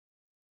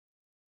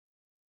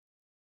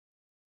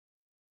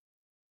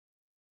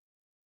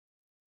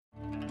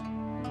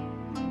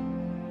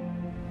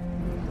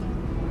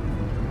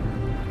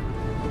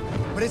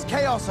but it's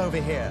chaos over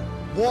here.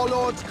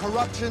 Warlords,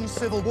 corruption,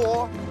 civil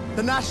war.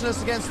 The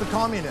nationalists against the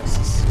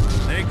communists.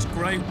 The next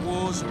great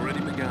war's already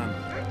begun.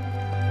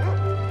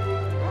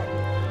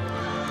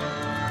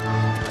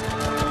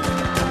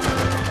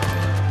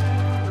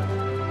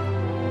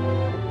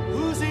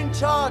 Who's in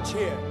charge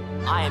here?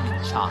 I am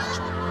in charge.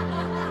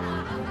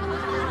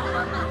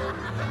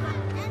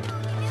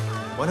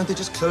 Why don't they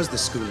just close the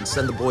school and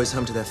send the boys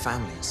home to their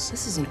families?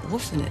 This is an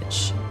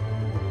orphanage.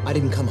 I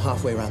didn't come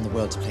halfway around the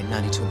world to play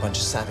nanny to a bunch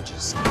of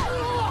savages.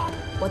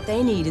 What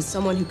they need is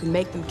someone who can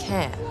make them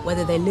care,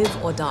 whether they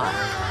live or die.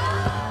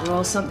 We're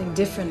all something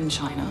different in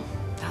China.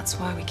 That's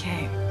why we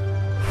came.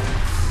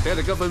 They're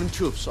the government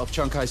troops of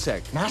Chiang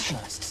Kai-shek.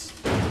 Nationalists.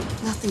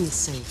 Nothing is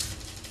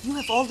safe. You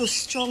have all those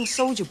strong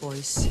soldier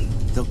boys.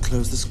 They'll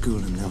close the school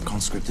and they'll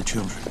conscript the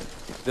children.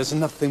 There's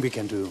nothing we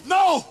can do.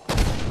 No!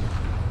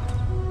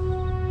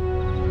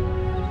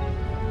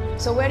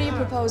 So where do you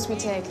propose we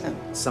take them?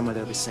 Somewhere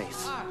they'll be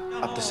safe.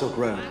 Up the Silk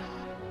Road.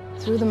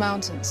 Through the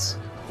mountains,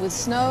 with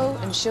snow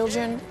and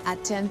children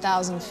at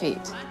 10,000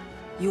 feet.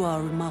 You are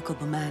a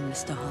remarkable man,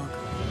 Mr. Hogg.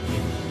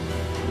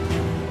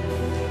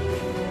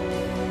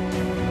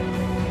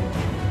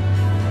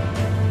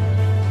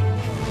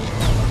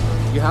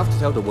 You have to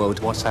tell the world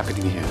what's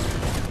happening here.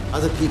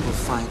 Other people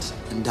fight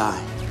and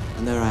die.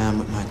 And there I am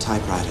with my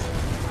typewriter.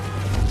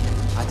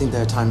 I think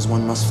there are times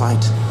one must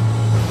fight.